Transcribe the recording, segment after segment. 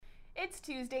It's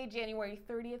Tuesday, January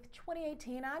 30th,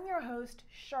 2018. I'm your host,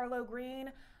 Charlo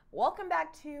Greene. Welcome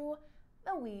back to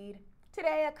The Weed.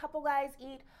 Today, a couple guys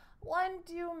eat one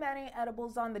too many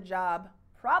edibles on the job.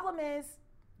 Problem is,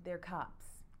 they're cops.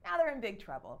 Now they're in big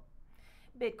trouble.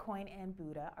 Bitcoin and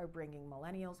Buddha are bringing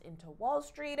millennials into Wall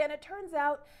Street, and it turns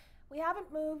out we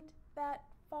haven't moved that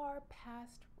far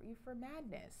past reefer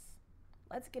madness.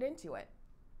 Let's get into it.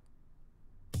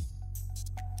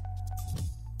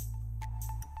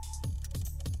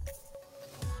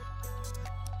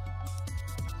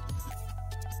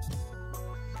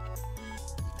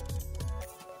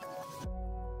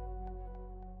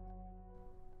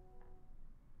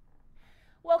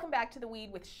 Welcome back to The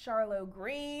Weed with Charlo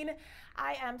Greene.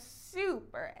 I am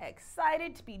super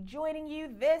excited to be joining you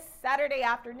this Saturday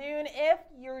afternoon. If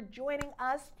you're joining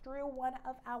us through one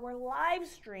of our live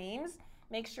streams,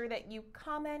 make sure that you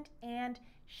comment and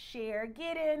share.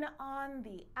 Get in on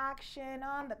the action,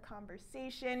 on the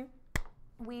conversation.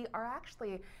 We are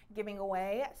actually giving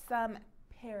away some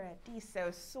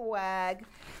Paradiso swag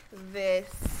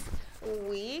this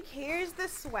week. Here's the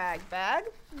swag bag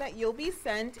that you'll be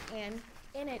sent, and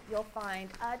in it, you'll find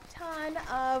a ton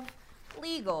of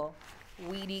legal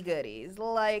weedy goodies,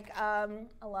 like a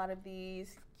lot of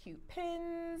these cute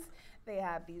pins. They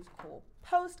have these cool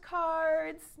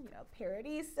postcards,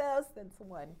 Paradiso, sent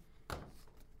someone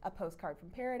a postcard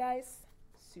from paradise,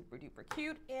 super duper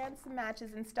cute, and some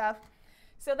matches and stuff.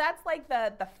 So that's like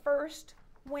the first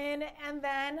win, and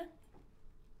then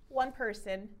one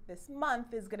person this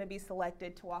month is gonna be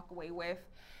selected to walk away with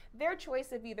their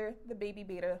choice of either the baby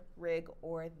beta rig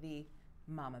or the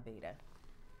mama beta.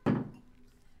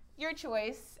 Your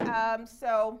choice.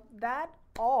 So that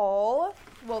all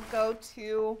will go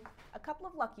to a couple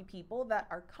of lucky people that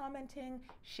are commenting,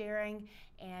 sharing,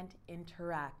 and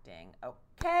interacting.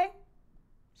 Okay?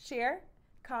 Share,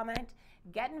 comment,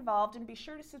 get involved, and be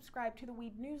sure to subscribe to the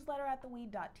Weed newsletter at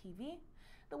theweed.tv,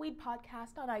 the Weed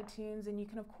podcast on iTunes, and you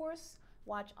can, of course,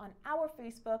 watch on our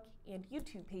Facebook and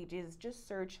YouTube pages. Just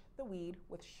search The Weed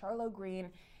with Charlo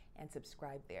Greene and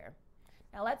subscribe there.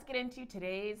 Now let's get into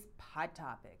today's pod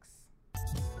topics.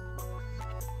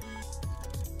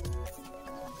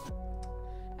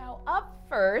 Now up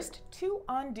first, 2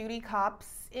 on-duty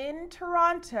cops in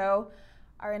Toronto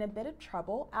are in a bit of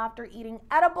trouble after eating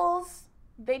edibles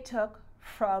they took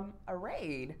from a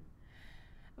raid.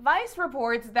 Vice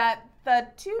reports that the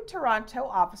 2 Toronto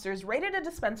officers raided a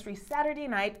dispensary Saturday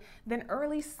night, then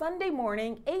early Sunday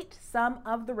morning ate some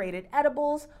of the raided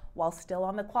edibles while still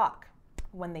on the clock.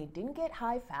 When they didn't get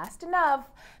high fast enough,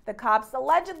 the cops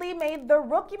allegedly made the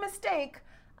rookie mistake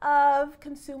of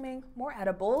consuming more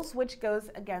edibles, which goes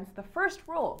against the first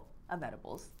rule of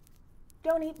edibles: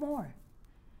 don't eat more.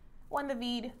 When the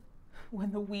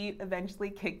weed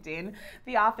eventually kicked in,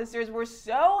 the officers were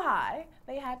so high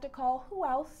they had to call who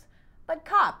else but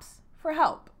cops for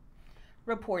help.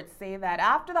 Reports say that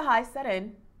after the high set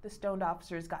in, the stoned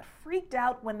officers got freaked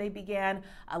out when they began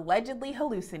allegedly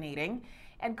hallucinating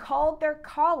and called their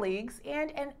colleagues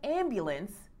and an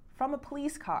ambulance from a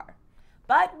police car.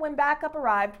 But when backup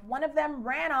arrived, one of them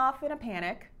ran off in a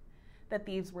panic. The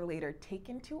thieves were later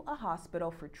taken to a hospital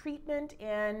for treatment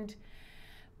and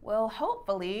will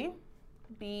hopefully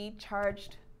be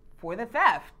charged for the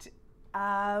theft.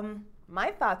 My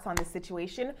thoughts on this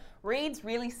situation: raids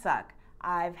really suck.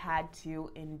 I've had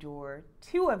to endure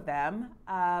 2 of them.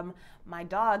 My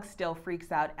dog still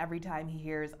freaks out every time he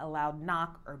hears a loud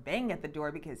knock or bang at the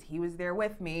door because he was there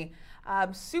with me.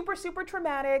 Super, super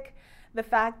traumatic. The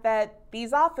fact that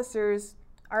these officers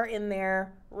are in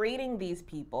there raiding these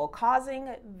people,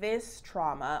 causing this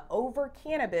trauma over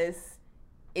cannabis,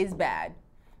 is bad.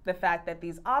 The fact that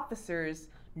these officers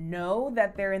know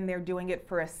that they're in there doing it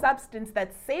for a substance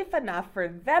that's safe enough for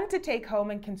them to take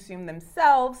home and consume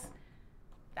themselves,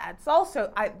 that's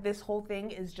also, this whole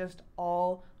thing is just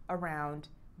all around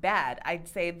bad. I'd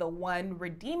say the one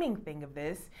redeeming thing of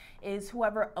this is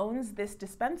whoever owns this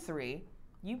dispensary,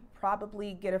 you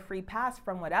probably get a free pass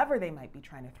from whatever they might be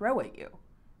trying to throw at you.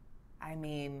 I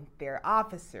mean, their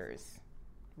officers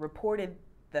reported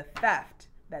the theft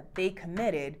that they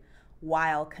committed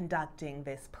while conducting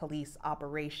this police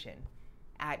operation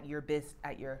at your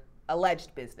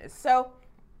alleged business. So,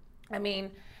 I mean,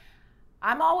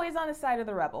 I'm always on the side of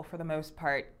the rebel for the most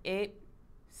part. It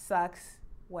sucks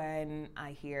when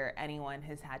I hear anyone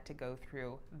has had to go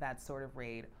through that sort of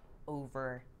raid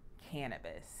over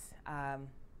cannabis.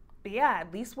 But yeah,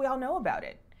 at least we all know about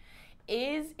it.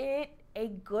 Is it a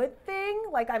good thing?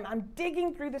 Like, I'm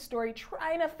digging through the story,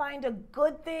 trying to find a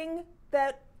good thing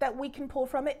that we can pull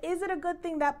from it. Is it a good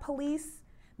thing that police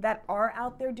that are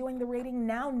out there doing the raiding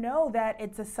now know that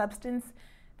it's a substance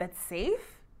that's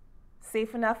safe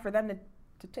enough for them to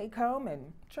take home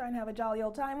and try and have a jolly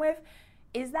old time with.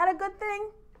 Is that a good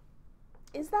thing?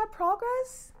 Is that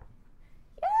progress?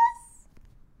 Yes?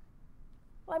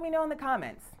 Let me know in the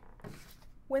comments.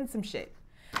 Win some shit.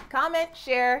 Comment,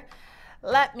 share,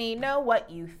 let me know what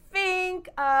you think.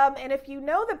 And if you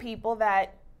know the people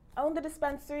that own the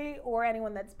dispensary or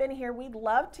anyone that's been here, we'd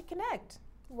love to connect.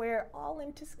 We're all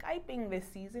into Skyping this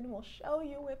season. We'll show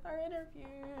you with our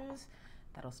interviews.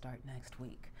 That'll start next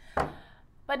week.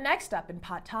 But next up in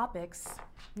Pot Topics,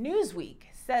 Newsweek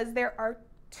says there are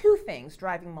two things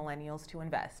driving millennials to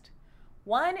invest.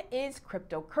 One is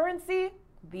cryptocurrency,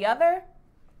 the other,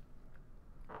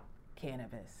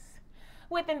 cannabis.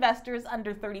 With investors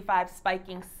under 35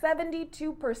 spiking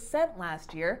 72%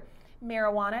 last year,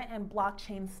 marijuana and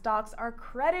blockchain stocks are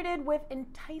credited with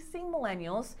enticing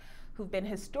millennials who've been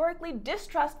historically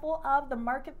distrustful of the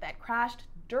market that crashed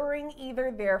during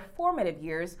either their formative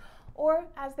years or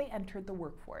as they entered the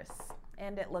workforce.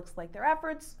 And it looks like their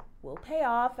efforts will pay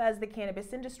off, as the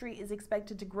cannabis industry is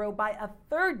expected to grow by a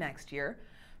third next year,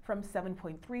 from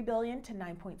 $7.3 billion to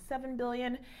 $9.7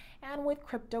 billion, and with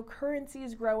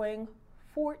cryptocurrencies growing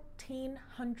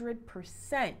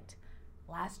 1,400%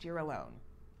 last year alone.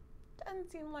 Doesn't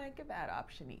seem like a bad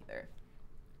option either.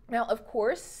 Now, of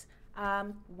course,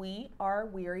 we are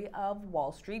weary of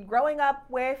Wall Street. Growing up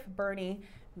with Bernie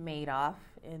Madoff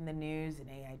in the news and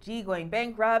AIG going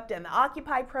bankrupt and the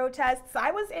Occupy protests,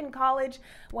 I was in college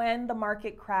when the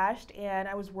market crashed, and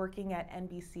I was working at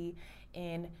NBC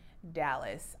in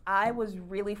Dallas. I was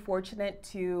really fortunate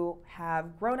to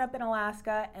have grown up in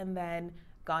Alaska and then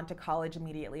gone to college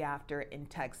immediately after in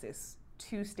Texas,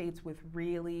 two states with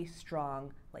really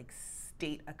strong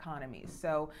state economies.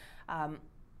 So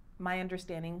my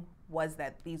understanding was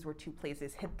that these were two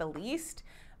places hit the least,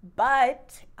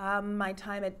 but my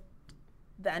time at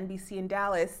the NBC in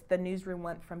Dallas, the newsroom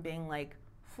went from being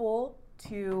full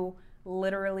to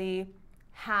literally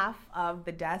half of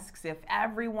the desks, if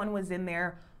everyone was in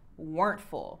there, weren't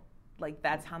full.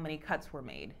 That's how many cuts were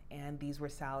made, and these were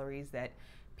salaries that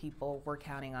people were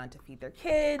counting on to feed their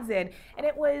kids, and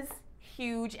it was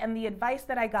huge. And the advice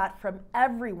that I got from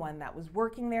everyone that was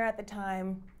working there at the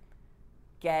time,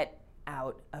 get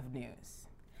out of news.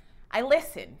 I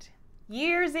listened.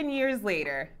 Years and years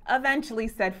later, eventually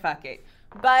said fuck it.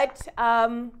 But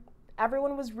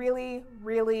everyone was really,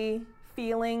 really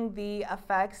feeling the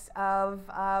effects of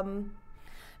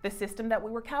the system that we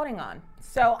were counting on.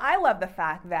 So I love the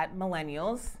fact that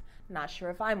millennials, not sure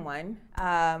if I'm one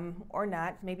or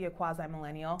not, maybe a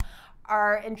quasi-millennial,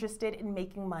 are interested in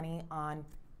making money on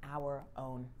our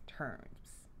own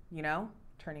terms,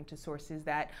 turning to sources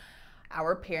that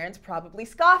our parents probably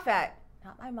scoff at.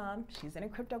 Not my mom, she's in a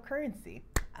cryptocurrency.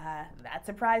 That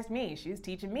surprised me. She was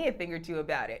teaching me a thing or two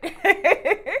about it.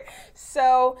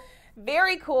 So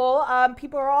very cool.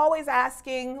 People are always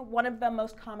asking, one of the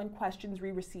most common questions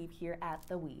we receive here at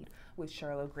The Weed with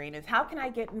Charlo Greene is, how can I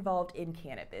get involved in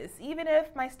cannabis? Even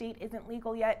if my state isn't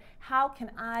legal yet, how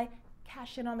can I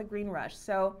cash in on the green rush?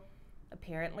 So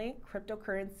apparently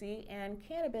cryptocurrency and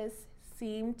cannabis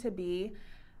seem to be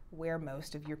where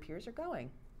most of your peers are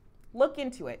going. Look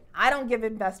into it. I don't give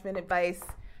investment advice.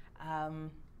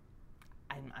 I'm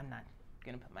not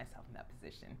going to put myself in that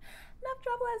position. Enough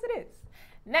trouble as it is.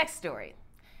 Next story.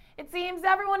 It seems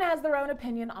everyone has their own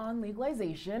opinion on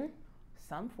legalization.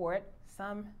 Some for it,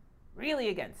 some really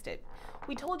against it.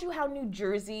 We told you how New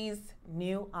Jersey's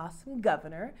new awesome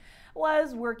governor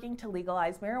was working to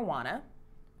legalize marijuana.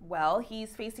 Well,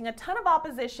 he's facing a ton of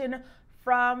opposition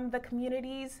from the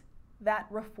communities that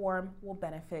reform will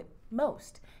benefit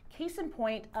most. Case in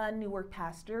point, a Newark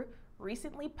pastor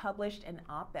recently published an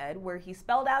op-ed where he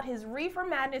spelled out his reefer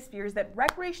madness fears that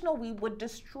recreational weed would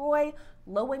destroy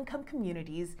low-income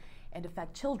communities and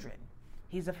affect children.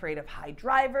 He's afraid of high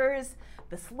drivers,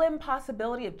 the slim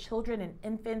possibility of children and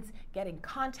infants getting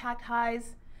contact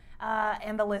highs,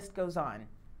 and the list goes on.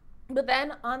 But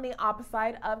then on the opposite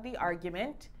side of the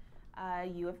argument,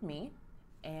 you have me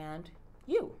and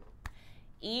you.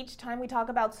 Each time we talk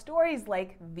about stories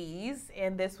like these,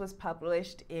 and this was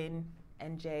published in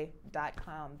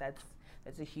NJ.com, that's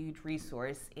a huge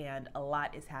resource, and a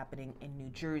lot is happening in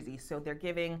New Jersey. So they're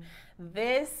giving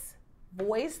this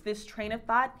voice, this train of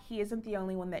thought, he isn't the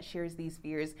only one that shares these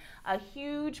fears, a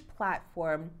huge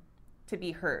platform to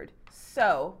be heard.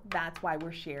 So that's why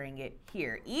we're sharing it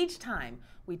here. Each time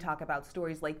we talk about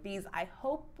stories like these, I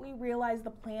hope we realize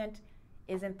the plant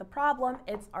isn't the problem,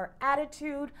 it's our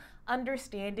attitude,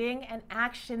 understanding, and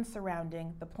action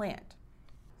surrounding the plant.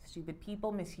 Stupid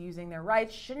people misusing their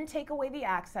rights shouldn't take away the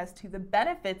access to the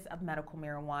benefits of medical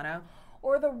marijuana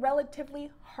or the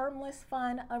relatively harmless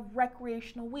fun of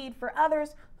recreational weed for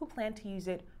others who plan to use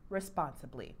it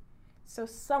responsibly. So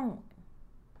someone,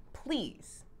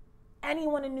 please,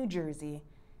 anyone in New Jersey,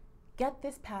 get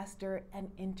this pastor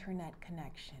an internet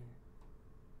connection.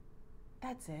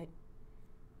 That's it.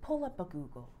 Pull up a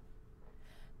Google.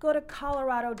 Go to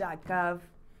colorado.gov.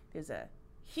 There's a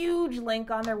huge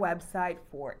link on their website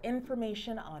for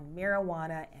information on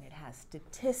marijuana, and it has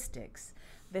statistics.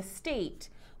 The state,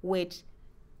 which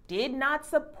did not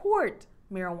support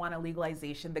marijuana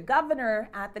legalization, the governor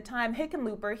at the time,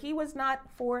 Hickenlooper, he was not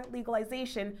for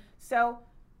legalization, so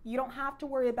you don't have to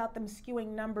worry about them skewing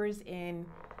numbers in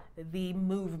the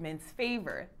movement's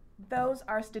favor. Those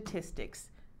are statistics.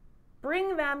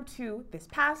 Bring them to this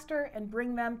pastor and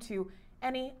bring them to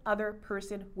any other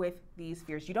person with these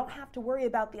fears. You don't have to worry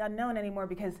about the unknown anymore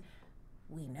because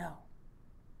we know.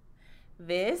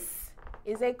 This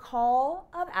is a call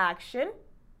of action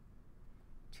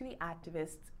to the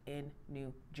activists in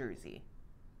New Jersey.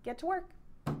 Get to work.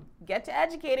 Get to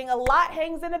educating. A lot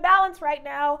hangs in the balance right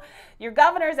now. Your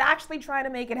governor is actually trying to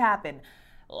make it happen.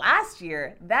 Last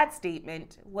year, that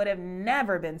statement would have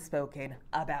never been spoken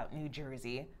about New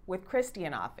Jersey with Christie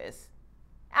in office.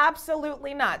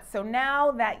 Absolutely not. So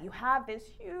now that you have this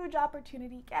huge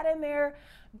opportunity, get in there,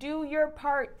 do your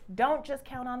part. Don't just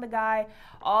count on the guy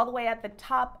all the way at the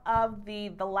top of the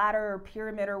ladder or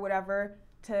pyramid or whatever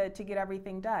to get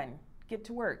everything done. Get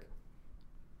to work.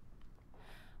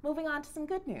 Moving on to some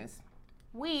good news.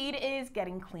 Weed is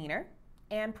getting cleaner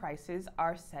and prices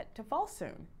are set to fall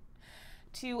soon.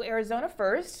 To Arizona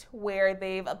first, where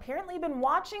they've apparently been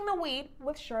watching the weed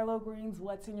with Charlo Greene's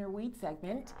What's in Your Weed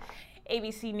segment.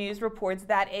 ABC News reports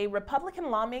that a Republican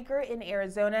lawmaker in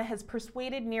Arizona has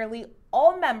persuaded nearly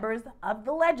all members of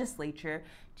the legislature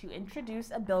to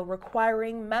introduce a bill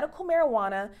requiring medical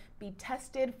marijuana be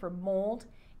tested for mold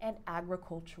and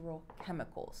agricultural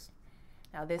chemicals.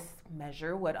 Now, this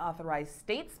measure would authorize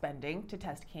state spending to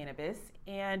test cannabis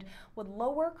and would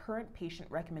lower current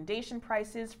patient recommendation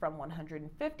prices from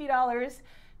 $150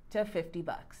 to $50.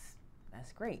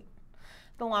 That's great.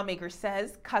 The lawmaker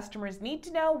says customers need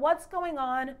to know what's going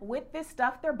on with this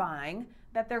stuff they're buying,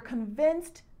 that they're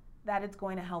convinced that it's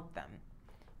going to help them.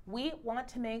 We want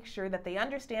to make sure that they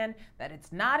understand that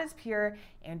it's not as pure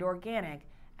and organic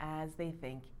as they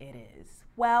think it is.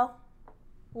 Well,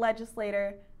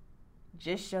 legislator,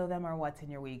 just show them our What's in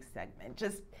Your Weed segment.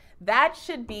 That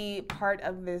should be part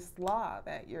of this law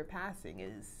that you're passing,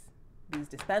 is these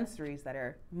dispensaries that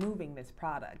are moving this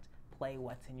product play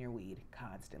What's in Your Weed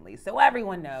constantly. So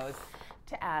everyone knows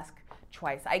to ask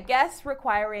twice. I guess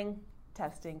requiring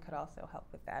testing could also help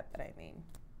with that, but I mean,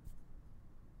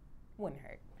 wouldn't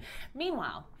hurt.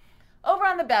 Meanwhile, over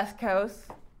on the Best Coast,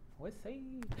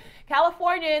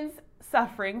 Californians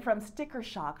suffering from sticker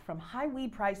shock from high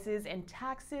weed prices and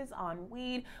taxes on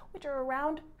weed, which are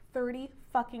around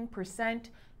 30%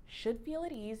 should feel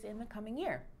at ease in the coming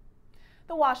year.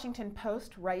 The Washington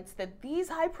Post writes that these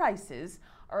high prices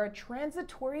are a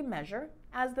transitory measure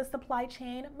as the supply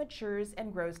chain matures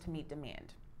and grows to meet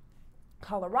demand.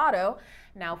 Colorado,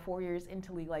 now 4 years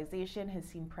into legalization, has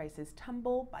seen prices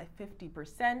tumble by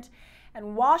 50%,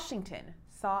 and Washington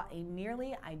saw a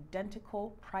nearly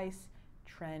identical price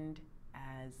trend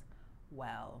as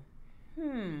well.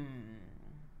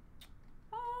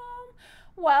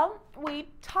 Well, we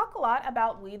talk a lot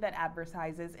about weed that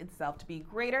advertises itself to be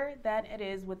greater than it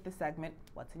is with the segment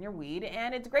What's in Your Weed,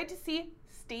 and it's great to see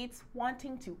states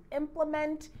wanting to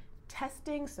implement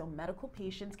testing so medical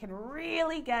patients can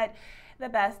really get the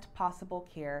best possible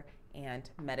care and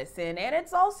medicine. And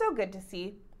it's also good to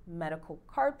see medical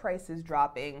card prices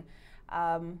dropping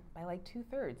by like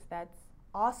 2/3. That's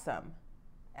awesome.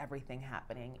 Everything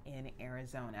happening in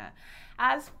Arizona.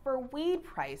 As for weed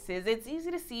prices, it's easy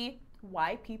to see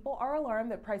why people are alarmed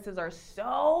that prices are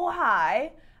so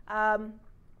high.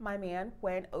 My man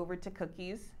went over to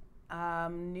Cookies,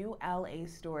 new LA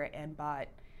store, and bought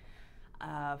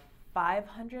a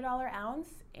 $500 ounce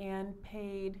and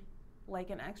paid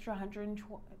like an extra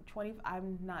 120.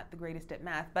 I'm not the greatest at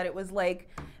math, but it was like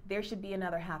there should be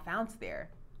another half ounce there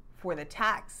for the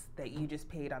tax that you just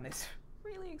paid on this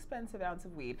really expensive ounce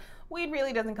of weed. Weed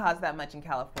really doesn't cost that much in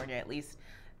California, at least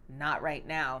not right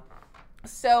now.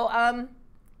 So a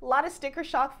lot of sticker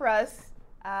shock for us.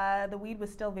 The weed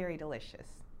was still very delicious.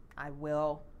 I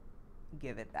will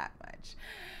give it that much.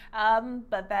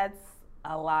 But that's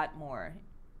a lot more,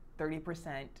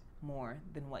 30% more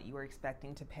than what you were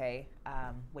expecting to pay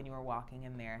when you were walking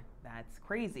in there. That's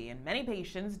crazy. And many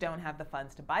patients don't have the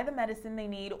funds to buy the medicine they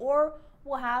need, or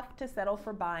will have to settle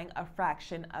for buying a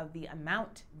fraction of the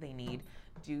amount they need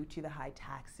due to the high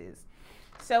taxes.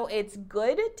 So it's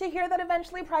good to hear that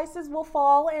eventually prices will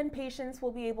fall and patients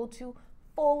will be able to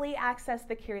fully access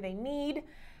the care they need.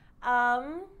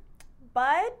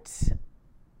 But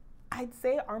I'd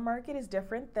say our market is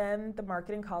different than the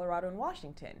market in Colorado and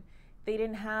Washington. They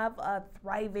didn't have a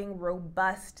thriving,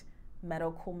 robust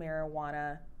medical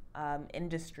marijuana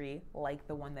industry like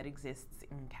the one that exists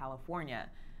in California.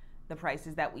 The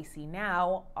prices that we see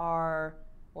now are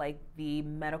like the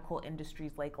medical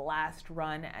industry's like last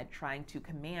run at trying to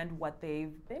command what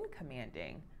they've been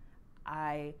commanding.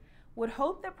 I would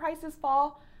hope that prices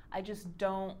fall. I just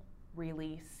don't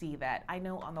really see that. I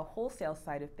know on the wholesale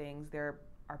side of things, there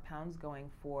are pounds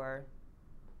going for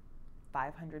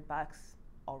 $500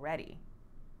 already.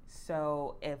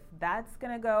 So if that's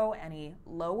gonna go any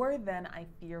lower, then I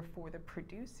fear for the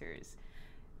producers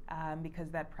because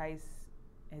that price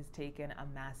has taken a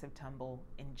massive tumble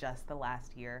in just the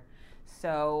last year.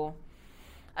 So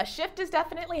a shift is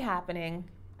definitely happening.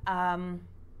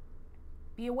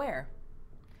 Be aware.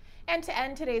 And to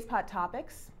end today's Pot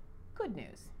Topics, good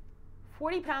news.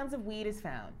 40 pounds of weed is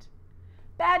found.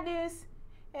 Bad news,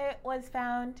 it was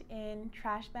found in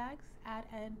trash bags at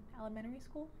an elementary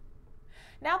school.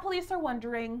 Now police are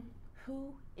wondering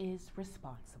who is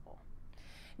responsible.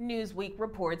 Newsweek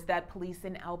reports that police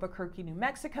in Albuquerque, New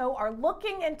Mexico are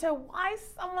looking into why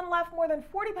someone left more than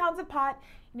 40 pounds of pot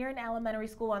near an elementary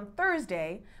school on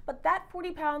Thursday, but that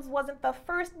 40 pounds wasn't the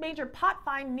first major pot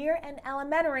find near an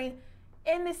elementary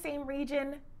in the same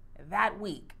region that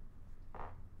week.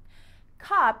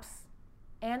 Cops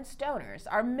and stoners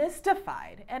are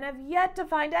mystified and have yet to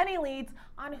find any leads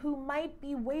on who might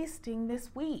be wasting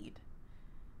this weed.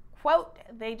 Quote,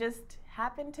 they just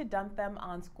happened to dump them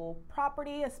on school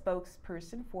property, a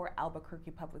spokesperson for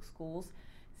Albuquerque Public Schools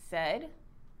said.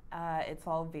 It's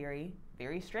all very,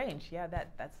 very strange. Yeah,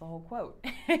 that's the whole quote.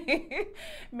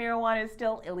 Marijuana is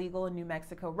still illegal in New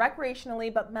Mexico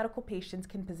recreationally, but medical patients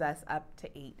can possess up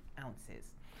to 8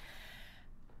 ounces.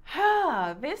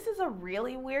 This is a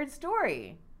really weird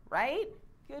story, right?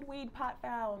 Good weed, pot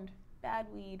found, bad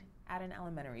weed at an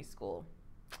elementary school.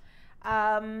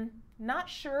 Not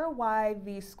sure why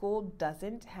the school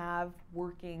doesn't have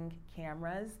working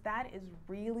cameras. That is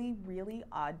really, really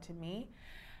odd to me.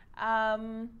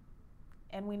 And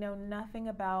we know nothing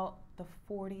about the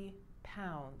 40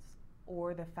 pounds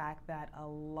or the fact that a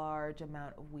large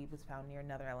amount of weed was found near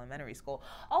another elementary school.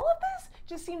 All of this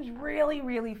just seems really,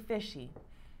 really fishy.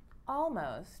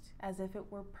 Almost as if it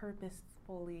were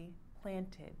purposefully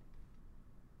planted.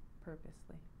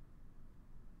 Purposely.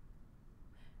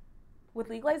 With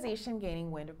legalization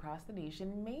gaining wind across the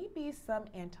nation, maybe some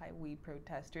anti-weed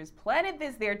protesters planted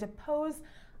this there to pose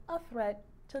a threat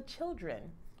to children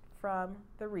from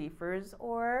the reefers,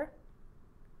 or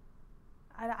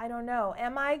I don't know.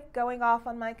 Am I going off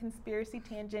on my conspiracy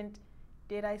tangent?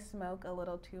 Did I smoke a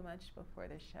little too much before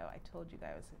the show? I told you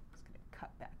guys I was going to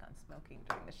cut back on smoking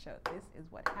during the show. This is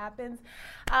what happens.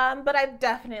 But I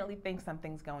definitely think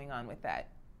something's going on with that.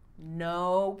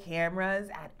 No cameras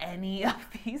at any of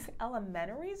these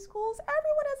elementary schools.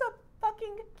 Everyone has a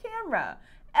fucking camera.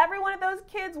 Every one of those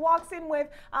kids walks in with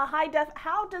a high def.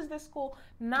 How does this school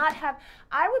not have?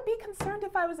 I would be concerned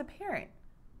if I was a parent.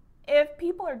 If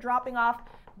people are dropping off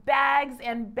bags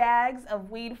and bags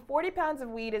of weed, 40 pounds of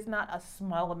weed is not a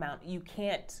small amount. You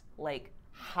can't like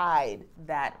hide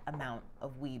that amount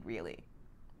of weed really.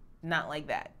 Not like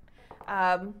that.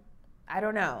 I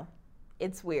don't know.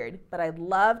 It's weird, but I'd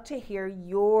love to hear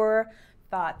your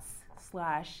thoughts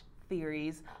 /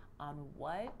 theories on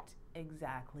what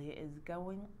exactly is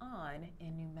going on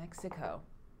in New Mexico.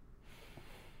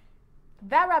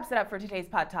 That wraps it up for today's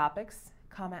Pot Topics.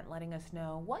 Comment letting us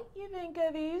know what you think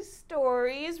of these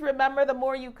stories. Remember, the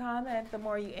more you comment, the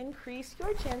more you increase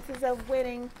your chances of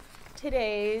winning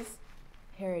today's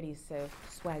Paradiso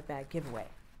swag bag giveaway.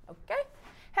 Okay?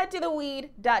 Head to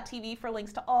theweed.tv for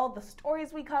links to all the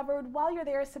stories we covered. While you're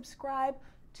there, subscribe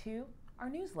to our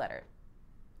newsletter.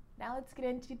 Now let's get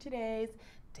into today's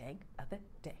Dank of the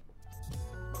Day.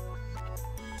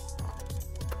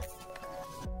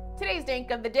 Today's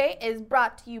Dank of the Day is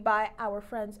brought to you by our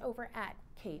friends over at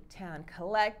Ktown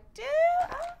Collective.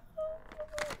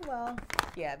 Well,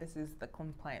 yeah, this is the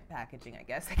compliant packaging, I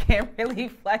guess. I can't really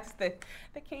flex the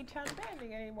Ktown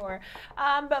branding anymore.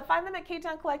 But find them at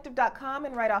ktowncollective.com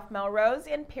and right off Melrose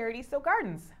in Paradiso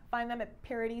Gardens. Find them at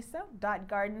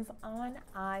paradiso.gardens on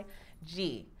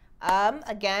IG.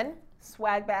 Again,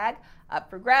 swag bag up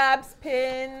for grabs,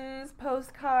 pins,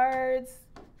 postcards,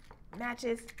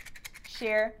 matches,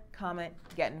 share, comment,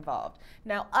 get involved.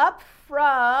 Now up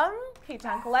from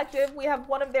Ktown Collective, we have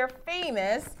one of their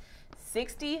famous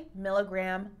 60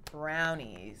 milligram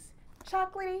brownies.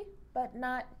 Chocolatey, but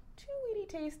not too weedy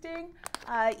tasting.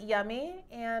 Yummy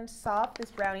and soft.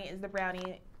 This brownie is the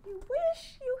brownie you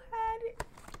wish you had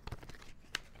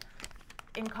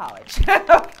in college.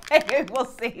 Okay, we'll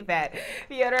say that.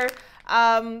 Theodore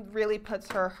really puts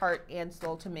her heart and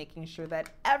soul to making sure that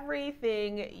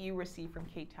everything you receive from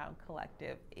Ktown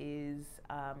Collective is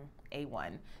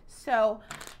A1. So,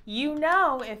 you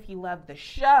know, if you love the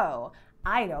show,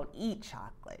 I don't eat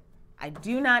chocolate. I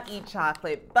do not eat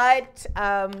chocolate, but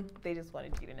they just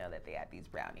wanted you to know that they had these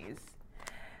brownies.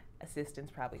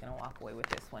 Assistant's probably gonna walk away with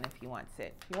this one if he wants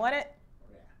it. You want it?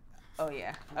 Oh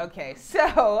yeah, okay, so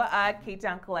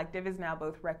Ktown Collective is now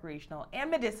both recreational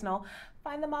and medicinal.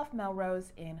 Find them off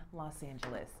Melrose in Los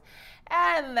Angeles.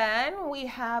 And then we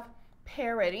have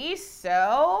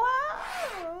Paradiso,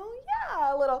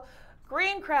 yeah, a little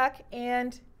green crack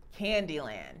and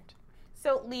Candyland.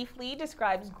 So Leafly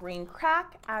describes green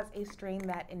crack as a strain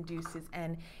that induces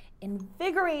an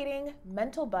invigorating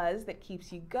mental buzz that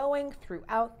keeps you going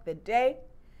throughout the day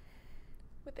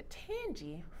with a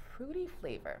tangy, fruity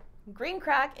flavor. Green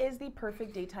crack is the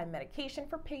perfect daytime medication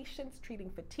for patients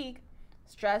treating fatigue,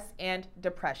 stress, and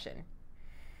depression.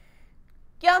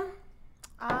 Yum!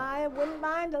 I wouldn't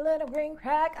mind a little green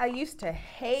crack. I used to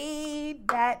hate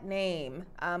that name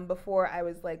before I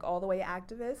was like all the way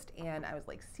activist, and I was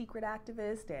like secret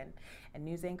activist and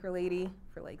news anchor lady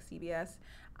for like CBS.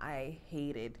 I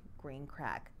hated green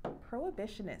crack.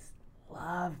 Prohibitionists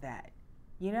love that.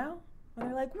 You know? When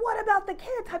they're like, what about the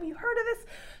kids? Have you heard of this?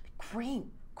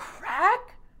 Green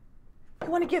crack? You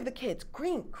want to give the kids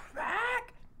green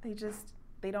crack? They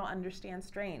don't understand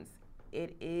strains.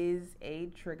 It is a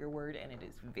trigger word, and it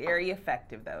is very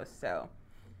effective though. So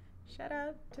shout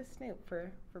out to Snoop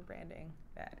for branding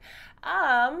that.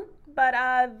 But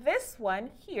this one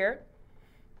here,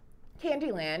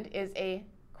 Candyland, is a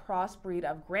crossbreed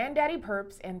of Granddaddy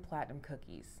Perps and Platinum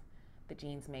Cookies. The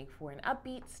genes make for an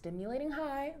upbeat, stimulating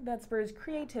high that spurs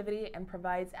creativity and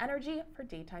provides energy for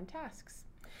daytime tasks.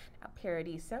 Now,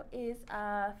 Paradiso is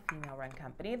a female-run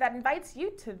company that invites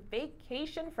you to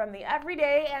vacation from the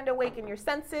everyday and awaken your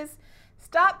senses.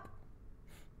 Stop,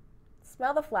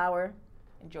 smell the flower,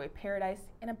 enjoy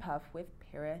paradise in a puff with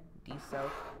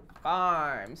Paradiso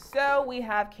Farms. So we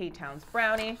have Ktown's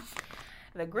brownie,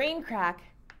 the green crack,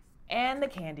 and the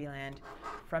Candyland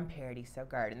from Paradiso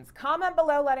Gardens. Comment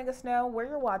below letting us know where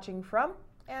you're watching from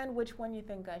and which one you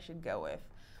think I should go with.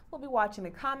 We'll be watching the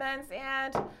comments,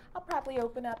 and I'll probably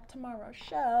open up tomorrow's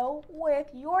show with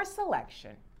your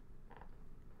selection.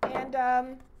 And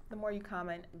the more you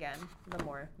comment, again, the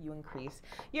more you increase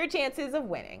your chances of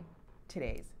winning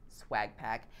today's swag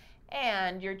pack.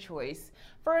 And your choice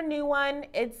for a new one,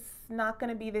 it's not going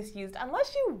to be this used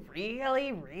unless you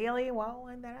really, really want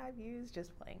one that I've used.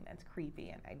 Just playing, that's creepy,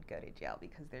 and I'd go to jail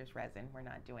because there's resin. We're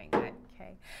not doing that,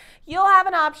 okay? You'll have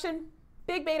an option.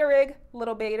 Big beta rig,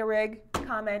 little beta rig,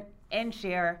 comment and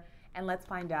share, and let's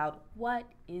find out what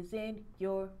is in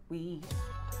your weed.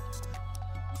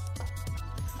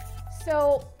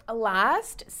 So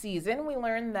last season, we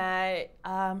learned that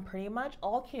pretty much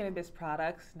all cannabis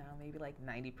products, now maybe like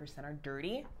 90%, are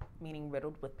dirty, meaning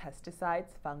riddled with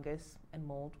pesticides, fungus, and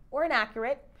mold, or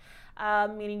inaccurate,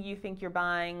 meaning you think you're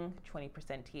buying 20%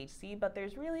 THC, but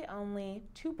there's really only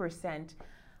 2%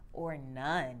 or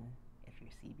none if you're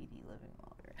CBD living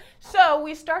longer. So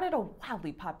we started a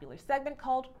wildly popular segment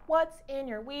called What's in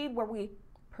Your Weed, where we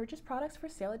purchase products for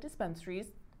sale at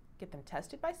dispensaries, get them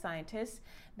tested by scientists,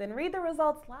 then read the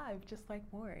results live, just like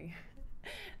Maury.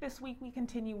 This week we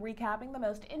continue recapping the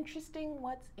most interesting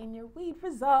What's in Your Weed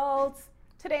results.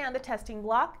 Today on the testing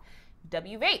block,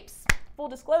 W Vapes. Full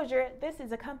disclosure, this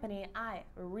is a company I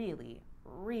really,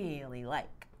 really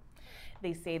like.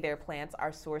 They say their plants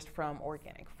are sourced from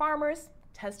organic farmers,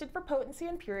 tested for potency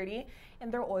and purity,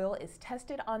 and their oil is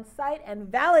tested on site and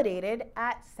validated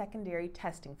at secondary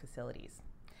testing facilities.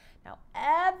 Now,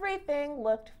 everything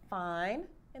looked fine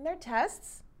in their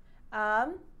tests,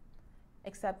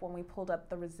 except when we pulled up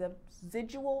the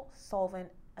residual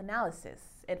solvent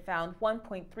analysis. It found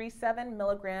 1.37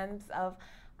 milligrams of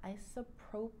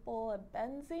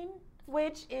isopropylbenzene,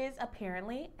 which is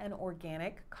apparently an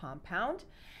organic compound,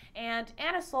 and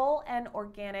anisole, an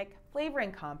organic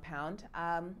flavoring compound,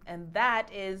 and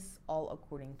that is all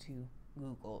according to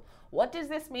Google. What does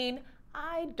this mean?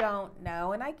 I don't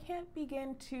know, and I can't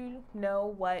begin to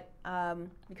know what,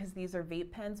 because these are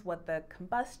vape pens, what the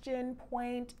combustion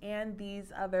point and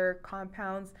these other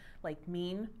compounds like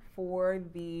mean for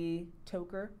the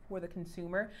toker, for the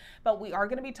consumer. But we are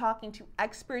going to be talking to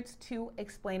experts to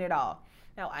explain it all.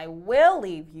 Now, I will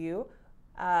leave you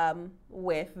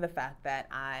with the fact that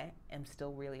I am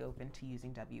still really open to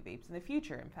using W Vapes in the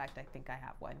future. In fact, I think I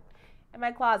have one in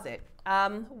my closet.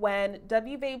 When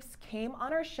W Vapes came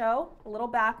on our show, a little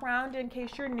background in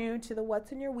case you're new to the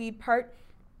what's in your weed part,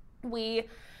 we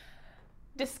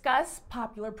discuss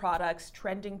popular products,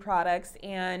 trending products,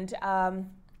 and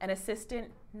an assistant,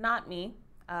 not me,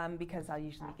 because I'll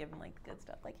usually give them like good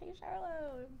stuff like, hey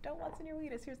Charlo, don't what's in your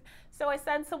weed. So I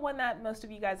send someone that most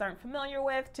of you guys aren't familiar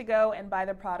with to go and buy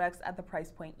the products at the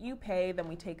price point you pay. Then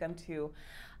we take them to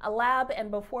a lab,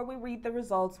 and before we read the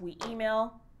results, we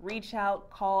email, reach out,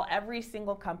 call every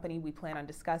single company we plan on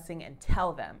discussing and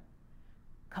tell them,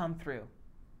 come through.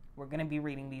 We're gonna be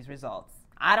reading these results.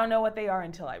 I don't know what they are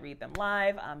until I read them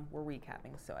live. We're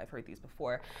recapping, so I've heard these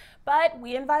before. But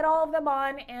we invite all of them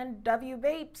on, and W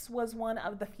Vapes was one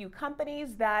of the few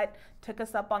companies that took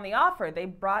us up on the offer. They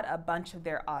brought a bunch of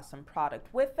their awesome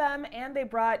product with them, and they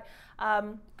brought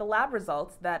the lab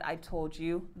results that I told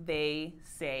you they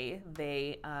say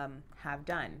they have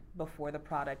done before the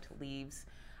product leaves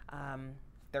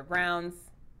their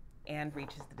grounds and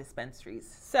reaches the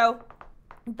dispensaries. So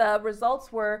the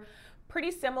results were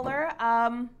pretty similar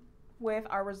with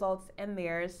our results and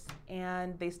theirs,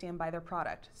 and they stand by their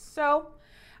product. So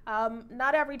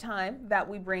not every time that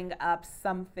we bring up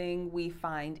something we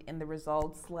find in the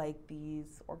results, like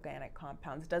these organic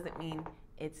compounds, doesn't mean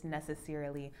it's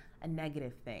necessarily a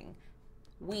negative thing.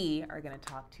 We are going to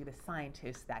talk to the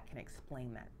scientists that can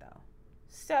explain that, though.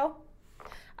 So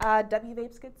W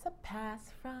Vapes gets a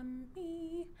pass from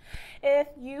me. If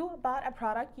you bought a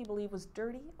product you believe was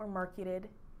dirty or marketed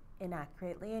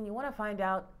inaccurately and you want to find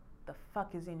out the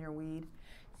fuck is in your weed,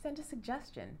 send a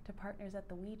suggestion to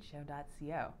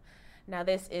partners@theweedshow.co. Now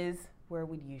this is where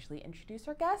we'd usually introduce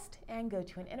our guest and go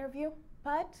to an interview,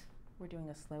 but we're doing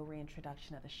a slow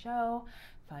reintroduction of the show,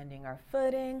 finding our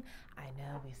footing. I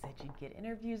know we said you'd get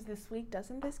interviews this week.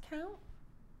 Doesn't this count?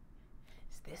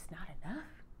 Is this not enough?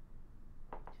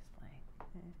 Just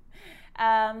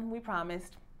playing. We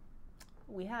promised.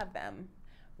 We have them.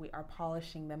 We are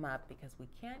polishing them up because we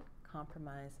can't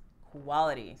compromise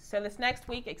quality. So this next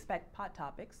week, expect hot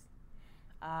topics.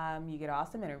 You get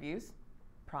awesome interviews,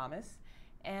 promise.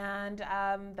 And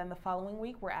then the following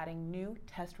week, we're adding new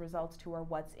test results to our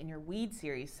What's in Your Weed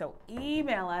series. So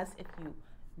email us if you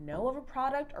know of a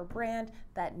product or brand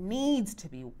that needs to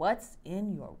be what's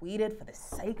in your weeded for the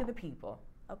sake of the people.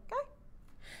 Okay?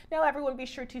 Now, everyone, be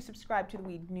sure to subscribe to the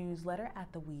Weed newsletter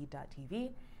at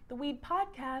theweed.tv. The Weed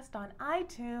podcast on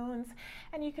iTunes,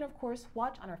 and you can of course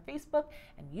watch on our Facebook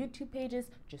and YouTube pages.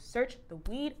 Just search The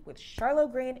Weed with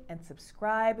Charlo Greene and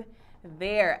subscribe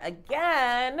there.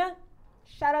 Again,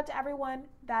 shout out to everyone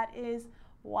that is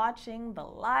watching the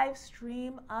live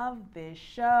stream of this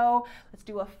show. Let's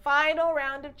do a final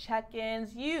round of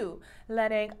check-ins. You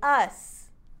letting us,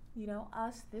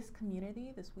 this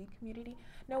community, this weed community,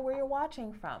 know where you're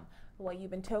watching from, what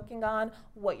you've been toking on,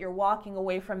 what you're walking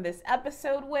away from this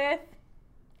episode with.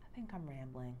 I think I'm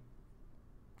rambling.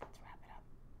 Let's wrap it up.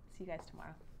 See you guys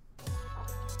tomorrow.